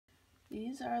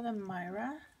These are the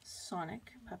Mira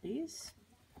Sonic puppies.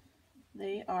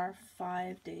 They are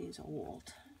 5 days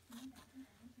old.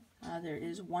 There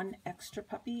is one extra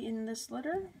puppy in this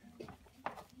litter.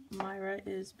 Mira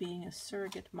is being a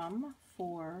surrogate mom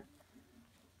for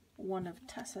one of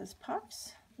Tessa's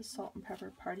pups, the Salt and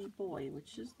Pepper Party Boy,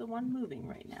 which is the one moving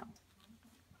right now.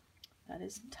 That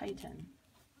is Titan.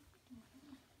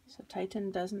 So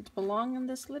Titan doesn't belong in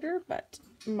this litter, but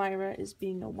Mira is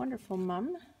being a wonderful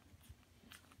mom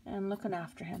and looking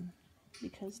after him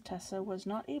because Tessa was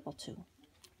not able to.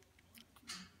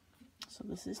 So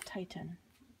this is Titan.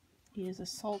 He is a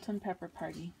Salt and Pepper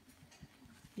Party.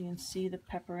 You can see the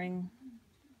peppering.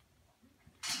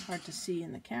 Hard to see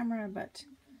in the camera, but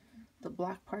the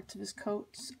black parts of his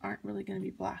coats aren't really going to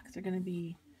be black. They're going to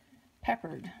be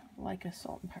peppered like a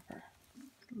salt and pepper.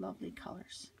 Lovely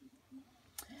colors.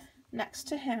 Next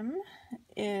to him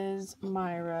is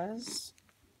Mira's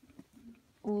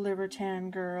liver tan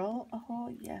girl.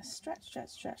 Oh yes, stretch, stretch,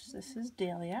 stretch. This is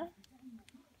Dahlia.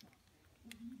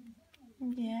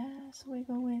 Yes,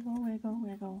 wiggle, wiggle, wiggle,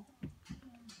 wiggle.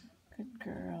 Good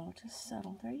girl, just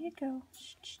settle. There you go.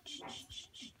 Shh, shh, shh, shh,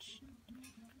 shh, shh.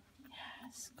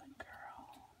 Yes, good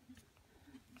girl.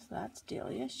 So that's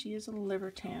Dahlia. She is a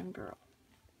liver tan girl.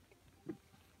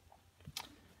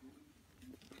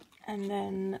 And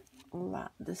then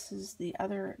this is the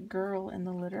other girl in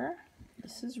the litter.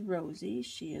 This is Rosie.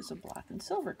 She is a black and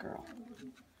silver girl.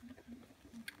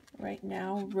 Right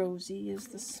now, Rosie is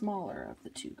the smaller of the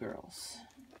two girls.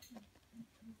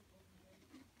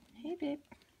 Hey, babe.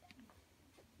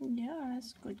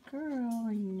 Yes, good girl,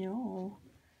 I know.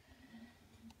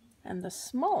 And the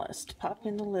smallest pup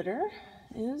in the litter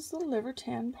is the Liver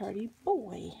Tan Party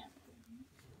Boy.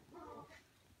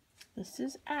 This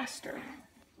is Aster.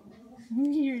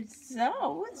 You're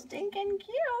so stinking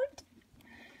cute.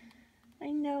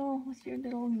 I know, with your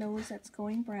little nose that's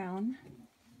going brown.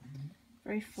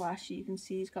 Very flashy. You can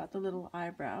see he's got the little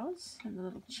eyebrows and the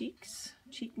little cheeks,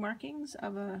 cheek markings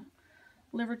of a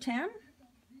liver tan.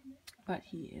 But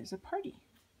he is a party.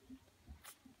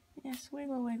 Yes,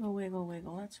 wiggle, wiggle, wiggle,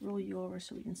 wiggle. Let's roll you over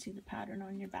so we can see the pattern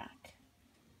on your back.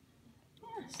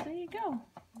 Yes, there you go.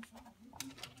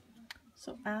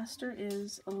 So Aster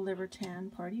is a liver tan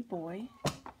party boy.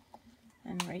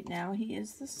 And right now he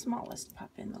is the smallest pup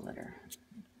in the litter.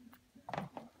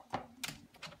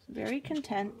 Very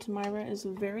content. Mira is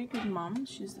a very good mom.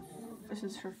 This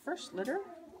is her first litter.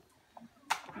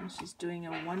 And she's doing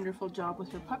a wonderful job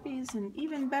with her puppies, and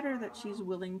even better that she's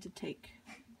willing to take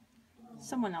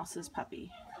someone else's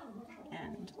puppy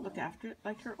and look after it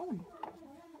like her own.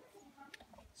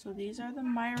 So these are the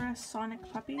Mira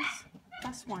Sonic puppies,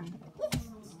 plus one.